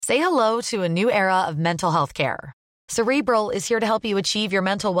Say hello to a new era of mental health care. Cerebral is here to help you achieve your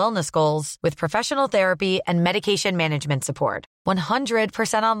mental wellness goals with professional therapy and medication management support.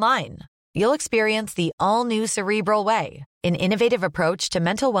 100% online. You'll experience the all-new Cerebral Way, an innovative approach to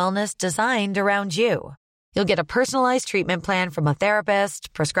mental wellness designed around you. You'll get a personalized treatment plan from a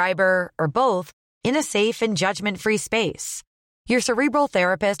therapist, prescriber, or both in a safe and judgment-free space. Your Cerebral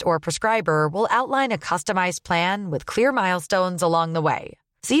therapist or prescriber will outline a customized plan with clear milestones along the way,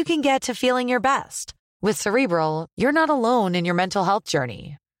 so you can get to feeling your best. With Cerebral, you're not alone in your mental health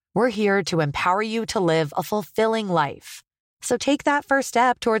journey. We're here to empower you to live a fulfilling life. So take that first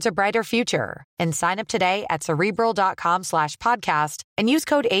step towards a brighter future and sign up today at Cerebral.com/podcast and use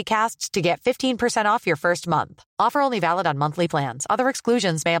code ACAST to get 15% off your first month. Offer only valid on monthly plans. Other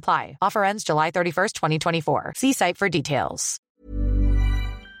exclusions may apply. Offer ends July 31st, 2024. See site for details.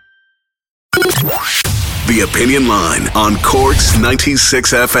 The Opinion Line on Cork's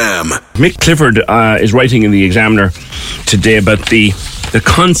 96 FM. Mick Clifford is writing in the Examiner today about the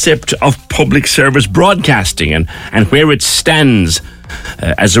concept of public service broadcasting and where it stands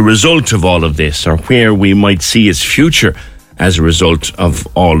as a result of all of this, or where we might see its future as a result of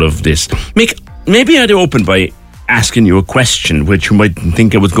all of this. Mick, maybe I'd open by asking you a question which you might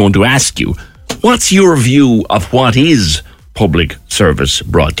think I was going to ask you. What's your view of what is public service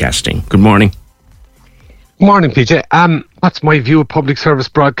broadcasting? Good morning. Morning, PJ. What's my view of public service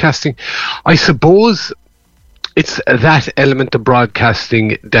broadcasting? I suppose it's that element of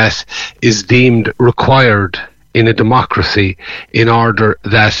broadcasting that is deemed required in a democracy in order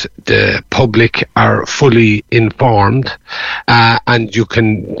that the public are fully informed, and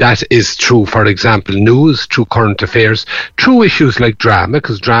that is true, for example, news, through current affairs, through issues like drama,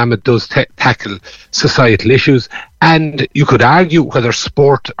 because drama does tackle societal issues, and you could argue whether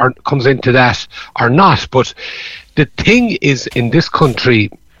sport comes into that or not. But the thing is, in this country,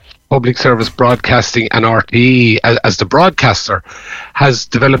 public service broadcasting and RTE as the broadcaster has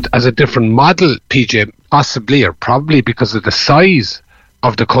developed as a different model, PJ, possibly or probably because of the size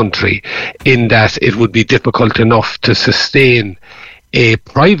of the country, in that it would be difficult enough to sustain a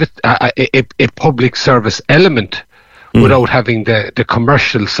public service element without having the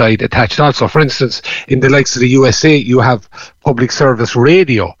commercial side attached also. For instance, in the likes of the USA, you have public service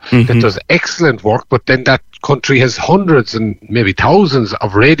radio that does excellent work, but then that country has hundreds and maybe thousands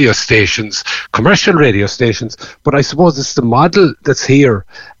of radio stations, commercial radio stations. But I suppose it's the model that's here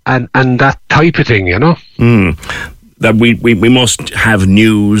and that type of thing, you know? That we must have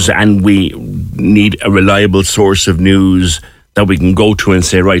news, and we need a reliable source of news that we can go to and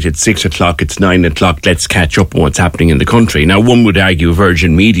say, right, it's 6 o'clock, it's 9 o'clock, let's catch up on what's happening in the country. Now, one would argue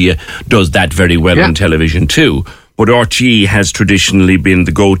Virgin Media does that very well on television too, but RTE has traditionally been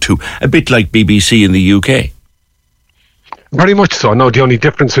the go-to, a bit like BBC in the UK. Very much so. No, the only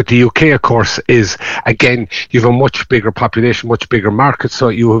difference with the UK, of course, is, again, you have a much bigger population, much bigger market, so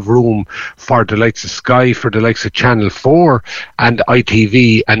you have room for the likes of Sky, for the likes of Channel 4 and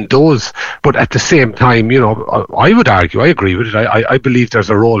ITV and those. But at the same time, you know, I would argue, I agree with it, I believe there's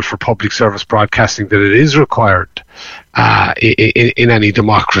a role for public service broadcasting, that it is required in any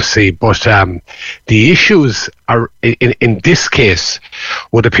democracy. But the issues are, in this case,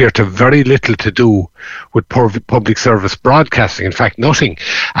 would appear to have very little to do with public service broadcasting, in fact nothing,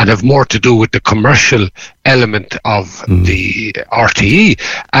 and have more to do with the commercial element of the RTE.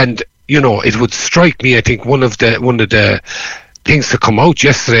 And you know, it would strike me, I think one of the things to come out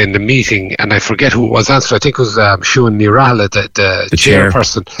yesterday in the meeting, and I forget who it was answered, I think it was Siún Ní Raghallaigh, the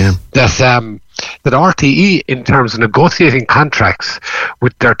chairperson, that RTE, in terms of negotiating contracts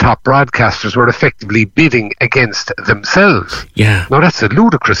with their top broadcasters, were effectively bidding against themselves. Yeah. Now, that's a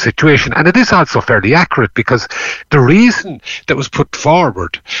ludicrous situation, and it is also fairly accurate, because the reason that was put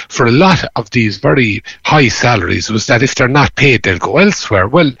forward for a lot of these very high salaries was that if they're not paid, they'll go elsewhere.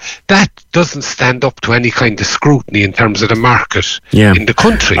 Well, that doesn't stand up to any kind of scrutiny in terms of the market in the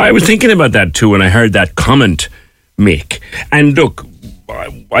country. I was thinking about that too when I heard that comment, Mick. And look,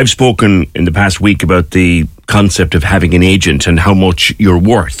 I've spoken in the past week about the concept of having an agent and how much you're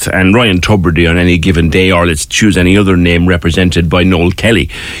worth. And Ryan Tubridy on any given day, or let's choose any other name represented by Noel Kelly,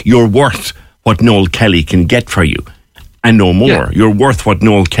 you're worth what Noel Kelly can get for you and no more. Yeah. You're worth what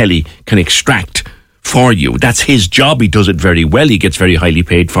Noel Kelly can extract for you. That's his job. He does it very well. He gets very highly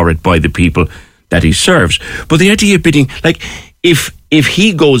paid for it by the people that he serves. But the idea of bidding, like, if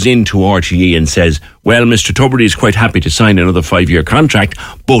he goes into RTE and says, well, Mr. Tubridy is quite happy to sign another 5-year contract,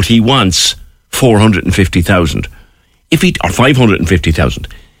 but he wants 450,000, or 550,000.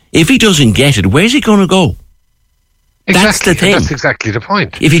 If he doesn't get it, where's he going to go? Exactly. That's the thing. That's exactly the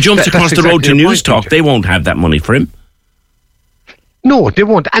point. If he jumps across the road to News Talk, they won't have that money for him. No, they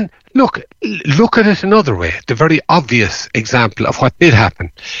won't. And look at it another way. The very obvious example of what did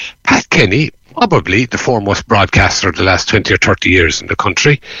happen. Pat Kenny, probably the foremost broadcaster of the last 20 or 30 years in the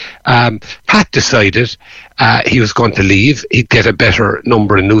country, Pat decided he was going to leave. He'd get a better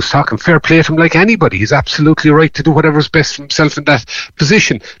number in Newstalk, and fair play to him like anybody. He's absolutely right to do whatever's best for himself in that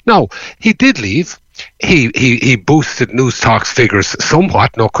position. Now, he did leave. He boosted News Talk's figures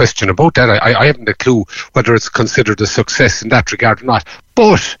somewhat, no question about that. I haven't a clue whether it's considered a success in that regard or not.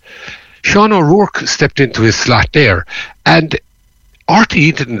 But Sean O'Rourke stepped into his slot there, and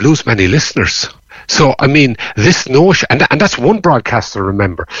RTE didn't lose many listeners. So, I mean, this notion, and that's one broadcaster,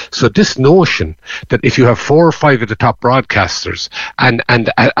 remember. So this notion that if you have 4 or 5 of the top broadcasters and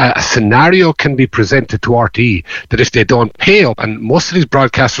a scenario can be presented to RTE that if they don't pay up, and most of these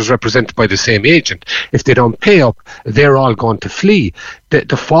broadcasters are represented by the same agent, if they don't pay up, they're all going to flee.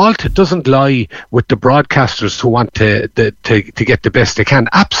 The fault doesn't lie with the broadcasters who want to get the best they can.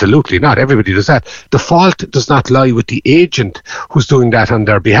 Absolutely not. Everybody does that. The fault does not lie with the agent who's doing that on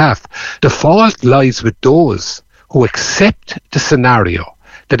their behalf. The fault lies with those who accept the scenario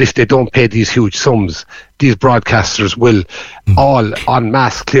that if they don't pay these huge sums, these broadcasters will all en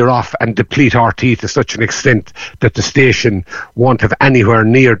masse clear off and deplete RTE to such an extent that the station won't have anywhere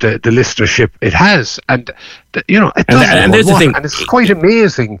near the listenership it has. And, you know, it doesn't and there's the thing. And it's quite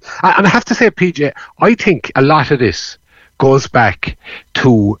amazing. And I have to say, PJ, I think a lot of this goes back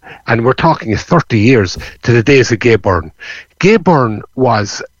to, and we're talking 30 years, to the days of Gay Byrne. Gay Byrne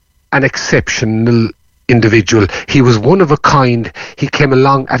was an exceptional individual. He was one of a kind. He came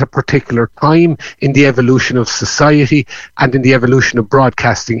along at a particular time in the evolution of society and in the evolution of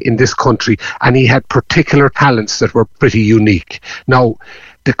broadcasting in this country, and he had particular talents that were pretty unique. Now,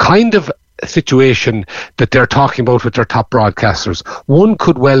 the kind of situation that they're talking about with their top broadcasters, one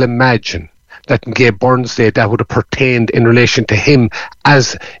could well imagine that in Gay Byrne's day that would have pertained in relation to him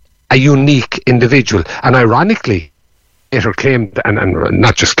as a unique individual. And ironically, later claimed, and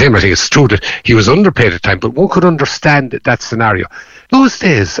not just claimed, I think it's true that he was underpaid at the time, but one could understand that scenario. Those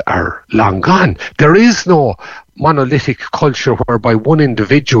days are long gone. There is no monolithic culture whereby one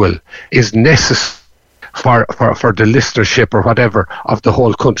individual is necessary for the listenership or whatever of the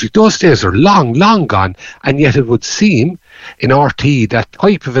whole country. Those days are long gone, and yet it would seem in RTE that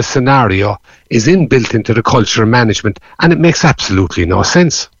type of a scenario is inbuilt into the culture of management, and it makes absolutely no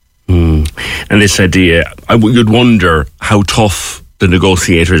sense. And this idea, you'd wonder how tough the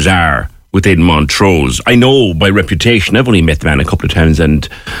negotiators are within Montrose. I know by reputation, I've only met the man a couple of times and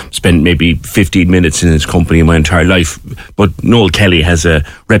spent maybe 15 minutes in his company in my entire life, but Noel Kelly has a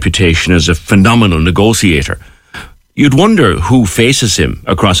reputation as a phenomenal negotiator. You'd wonder who faces him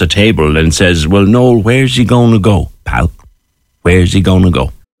across a table and says, well, Noel, where's he going to go, pal? Where's he going to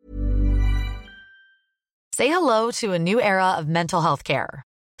go? Say hello to a new era of mental health care.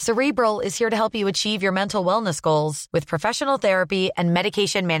 Cerebral is here to help you achieve your mental wellness goals with professional therapy and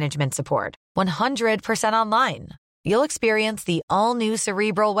medication management support. 100% online. You'll experience the all-new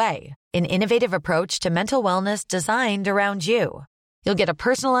Cerebral Way, an innovative approach to mental wellness designed around you. You'll get a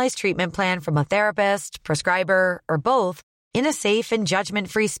personalized treatment plan from a therapist, prescriber, or both in a safe and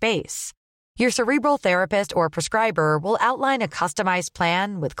judgment-free space. Your Cerebral therapist or prescriber will outline a customized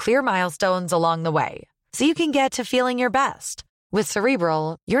plan with clear milestones along the way, so you can get to feeling your best. With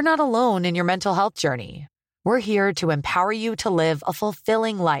Cerebral, you're not alone in your mental health journey. We're here to empower you to live a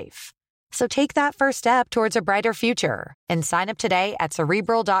fulfilling life. So take that first step towards a brighter future and sign up today at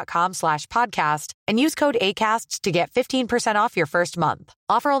Cerebral.com/podcast and use code ACAST to get 15% off your first month.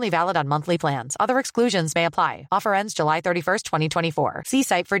 Offer only valid on monthly plans. Other exclusions may apply. Offer ends July 31st, 2024. See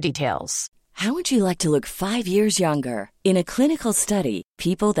site for details. How would you like to look 5 years younger? In a clinical study,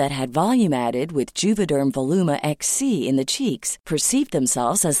 people that had volume added with Juvederm Voluma XC in the cheeks perceived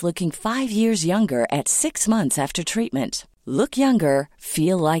themselves as looking 5 years younger at 6 months after treatment. Look younger,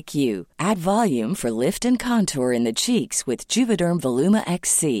 feel like you. Add volume for lift and contour in the cheeks with Juvederm Voluma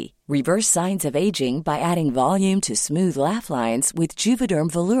XC. Reverse signs of aging by adding volume to smooth laugh lines with Juvederm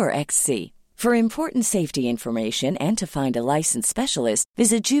Volure XC. For important safety information and to find a licensed specialist,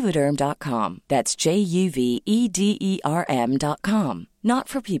 visit Juvederm.com. That's JUVEDERM.com. Not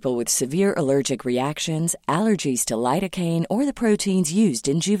for people with severe allergic reactions, allergies to lidocaine, or the proteins used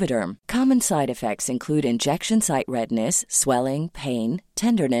in Juvederm. Common side effects include injection site redness, swelling, pain,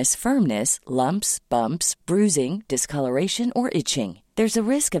 tenderness, firmness, lumps, bumps, bruising, discoloration, or itching. There's a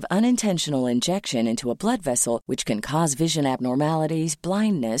risk of unintentional injection into a blood vessel, which can cause vision abnormalities,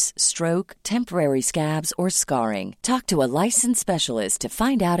 blindness, stroke, temporary scabs, or scarring. Talk to a licensed specialist to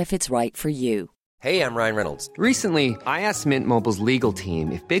find out if it's right for you. Hey, I'm Ryan Reynolds. Recently, I asked Mint Mobile's legal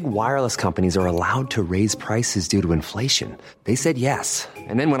team if big wireless companies are allowed to raise prices due to inflation. They said yes.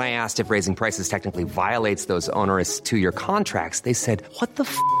 And then when I asked if raising prices technically violates those onerous two-year contracts, they said, "What the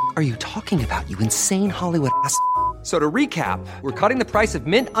f*** are you talking about, you insane Hollywood ass?" So to recap, we're cutting the price of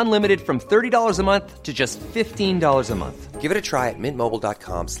Mint Unlimited from $30 a month to just $15 a month. Give it a try at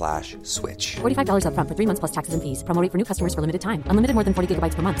mintmobile.com/switch. $45 up front for 3 months plus taxes and fees. Promo rate for new customers for limited time. Unlimited more than 40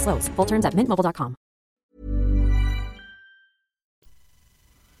 gigabytes per month. Slows full terms at mintmobile.com.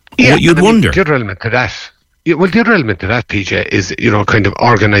 Yeah, you'd wonder. The other element to that, PJ, is, kind of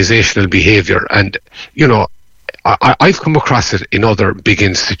organizational behavior. And, I've come across it in other big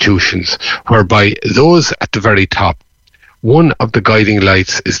institutions whereby those at the very top, one of the guiding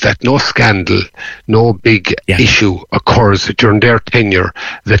lights is that no scandal, no big issue occurs during their tenure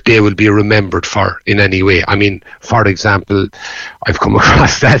that they will be remembered for in any way. I mean, for example, I've come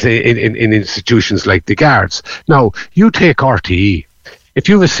across that in institutions like the Guards. Now, you take RTE. If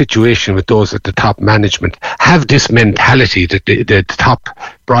you have a situation with those at the top management, have this mentality that the top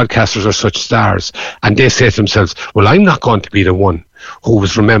broadcasters are such stars, and they say to themselves, well, I'm not going to be the one who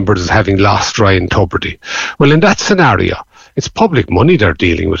was remembered as having lost Ryan Tubridy. Well, in that scenario, it's public money they're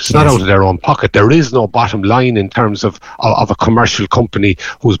dealing with. It's not out of their own pocket. There is no bottom line in terms of a commercial company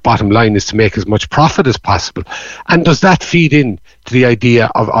whose bottom line is to make as much profit as possible. And does that feed in to the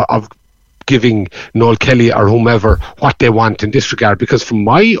idea of giving Noel Kelly or whomever what they want in this regard? Because from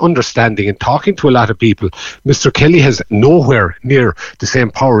my understanding and talking to a lot of people, Mr. Kelly has nowhere near the same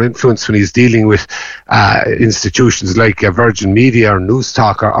power influence when he's dealing with institutions like Virgin Media or News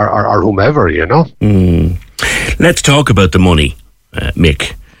Talk or whomever, Let's talk about the money,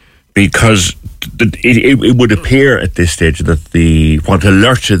 Mick, because it would appear at this stage that what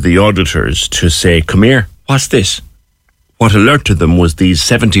alerted the auditors to say, come here, what's this? What alerted them was these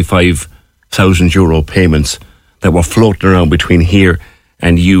 €75,000 payments that were floating around between here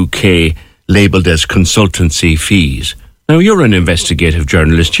and UK, labelled as consultancy fees. Now, you're an investigative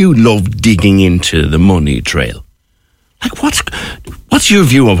journalist. You love digging into the money trail. Like, what's your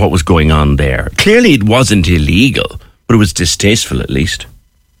view of what was going on there? Clearly it wasn't illegal, but it was distasteful at least.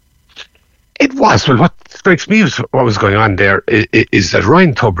 It was. Well, what strikes me as what was going on there is that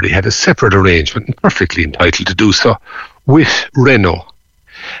Ryan Tubridy had a separate arrangement, and perfectly entitled to do so, with Renault.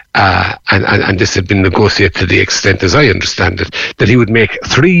 And this had been negotiated to the extent, as I understand it, that he would make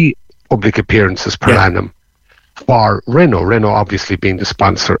 3 public appearances per annum for Renault. Renault obviously being the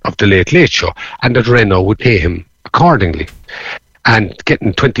sponsor of the Late Late Show, and that Renault would pay him accordingly. And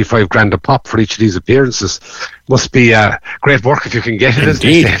getting 25 grand a pop for each of these appearances must be great work if you can get it.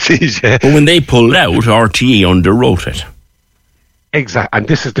 Indeed. But when they pulled out, RTE underwrote it. Exactly, and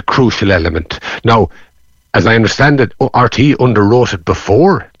this is the crucial element. Now, as I understand it, RTE underwrote it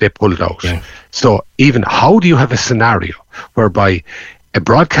before they pulled out. Yeah. So even how do you have a scenario whereby a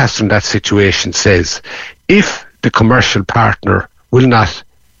broadcaster in that situation says, if the commercial partner will not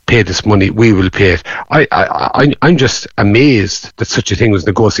pay this money, we will pay it? I'm just amazed that such a thing was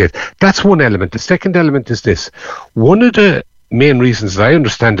negotiated. That's one element. The second element is this. One of the main reasons that I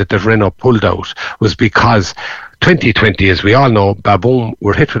understand it that Renault pulled out was because 2020, as we all know, baboom,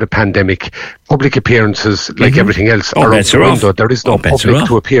 we're hit with a pandemic. Public appearances, like everything else, are out the window. There is no public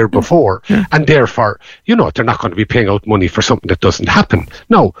to appear before. Yeah. And therefore, they're not going to be paying out money for something that doesn't happen.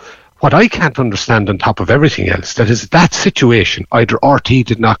 Now, what I can't understand on top of everything else, that situation, either RT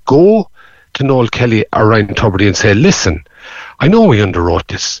did not go to Noel Kelly or Ryan Tubridy and say, listen, I know we underwrote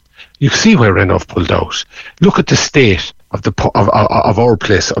this. You see why Renault pulled out. Look at the state of our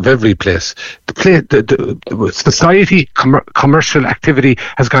place, of every place. The society, commercial activity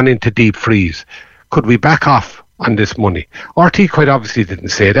has gone into deep freeze. Could we back off on this money? RT quite obviously didn't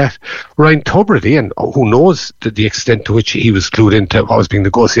say that. Ryan Tubridy, and who knows the extent to which he was clued into what was being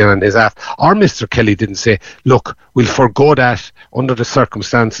negotiated on his app, or Mr. Kelly didn't say, look, we'll forgo that under the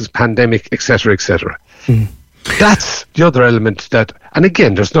circumstances, pandemic, etc., etc. That's the other element that, and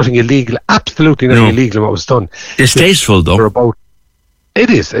again, there's nothing illegal, absolutely nothing illegal in what was done. Distasteful, though. It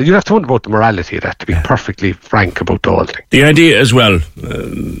is. You have to wonder about the morality of that, to be perfectly frank about the whole thing. The idea as well,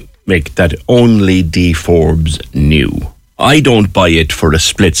 Mick, that only D. Forbes knew. I don't buy it for a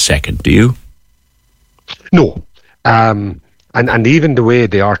split second, do you? No. And even the way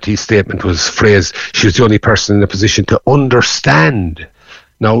the RT statement was phrased, she was the only person in a position to understand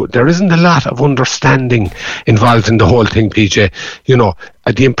Now, there isn't a lot of understanding involved in the whole thing, PJ. You know,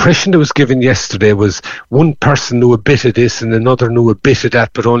 the impression that was given yesterday was one person knew a bit of this and another knew a bit of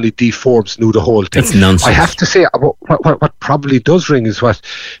that, but only D. Forbes knew the whole thing. That's nonsense. I have to say, what probably does ring is what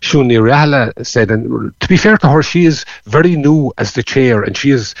Shuni Riala said. And to be fair to her, she is very new as the chair, and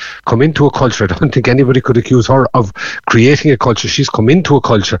she has come into a culture. I don't think anybody could accuse her of creating a culture. She's come into a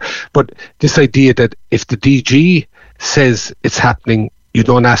culture. But this idea that if the DG says it's happening, you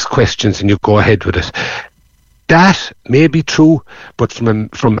don't ask questions and you go ahead with it. That may be true, but from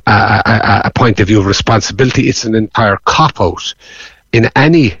a point of view of responsibility, it's an entire cop-out in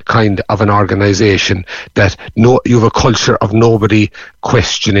any kind of an organisation that you have a culture of nobody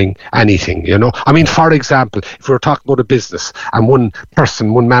questioning anything, you know. I mean, for example, if we were talking about a business and one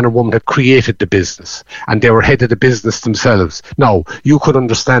person, one man or woman had created the business and they were head of the business themselves. Now, you could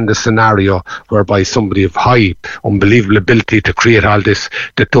understand a scenario whereby somebody of high, unbelievable ability to create all this,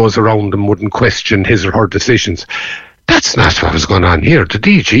 that those around them wouldn't question his or her decisions. That's not what was going on here. The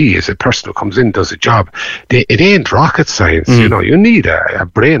DG is a person who comes in, does a job. It ain't rocket science, you know. You need a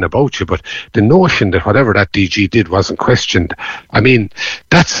brain about you, but the notion that whatever that DG did wasn't questioned, I mean,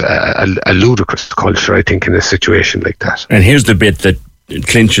 that's a ludicrous culture, I think, in a situation like that. And here's the bit that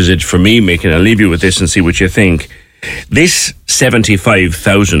clinches it for me, Mick, and I'll leave you with this and see what you think. This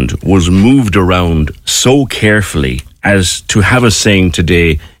 75,000 was moved around so carefully as to have us saying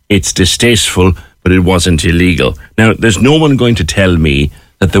today it's distasteful, but it wasn't illegal. Now, there's no one going to tell me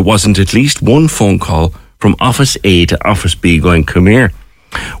that there wasn't at least one phone call from Office A to Office B going, come here,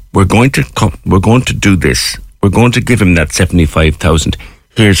 we're going to do this. We're going to give him that 75,000.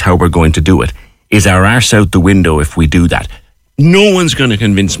 Here's how we're going to do it. Is our arse out the window if we do that? No one's going to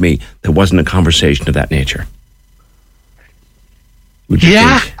convince me there wasn't a conversation of that nature.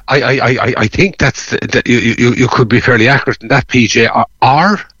 Yeah, I think that you could be fairly accurate in that, PJ.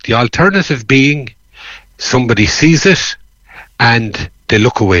 Or the alternative being somebody sees it and they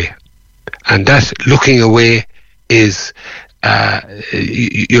look away, and that looking away is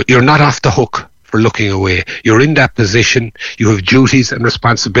you're not off the hook for looking away. You're in that position. You have duties and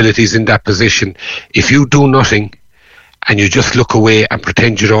responsibilities in that position. If you do nothing and you just look away and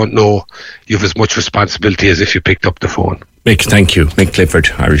pretend you don't know, you have as much responsibility as if you picked up the phone. Mick, thank you. Mick Clifford,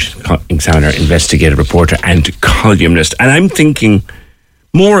 Irish Examiner, investigative reporter and columnist. And I'm thinking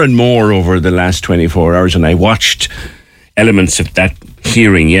more and more over the last 24 hours, and I watched elements of that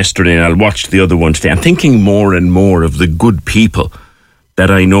hearing yesterday and I'll watch the other one today. I'm thinking more and more of the good people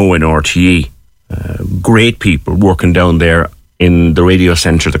that I know in RTE. Great people working down there in the radio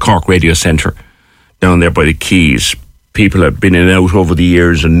centre, the Cork Radio Centre, down there by the Quays. People have been in and out over the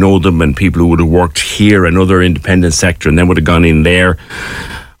years and know them, and people who would have worked here, another independent sector, and then would have gone in there.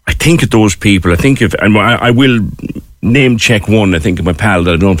 I think of those people. And I will name check one. I think of my pal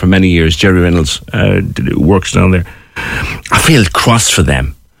that I've known for many years, Jerry Reynolds, who works down there. I feel cross for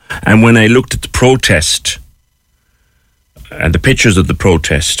them. And when I looked at the protest and the pictures of the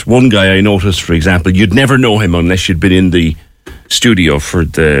protest, one guy I noticed, for example, you'd never know him unless you'd been in the studio for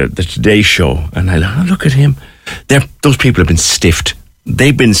the Today Show. And I look at him. Those people have been stiffed.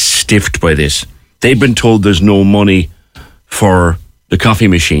 They've been stiffed by this. They've been told there's no money for the coffee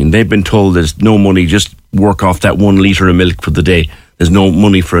machine. They've been told there's no money, just work off that 1 litre of milk for the day. There's no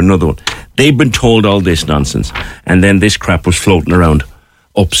money for another one. They've been told all this nonsense. And then this crap was floating around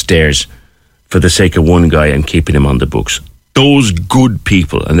upstairs for the sake of one guy and keeping him on the books. Those good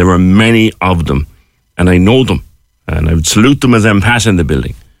people, and there are many of them, and I know them, and I would salute them as I'm passing the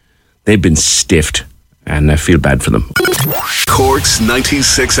building. They've been stiffed. And I feel bad for them. Cork's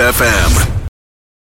 96 FM.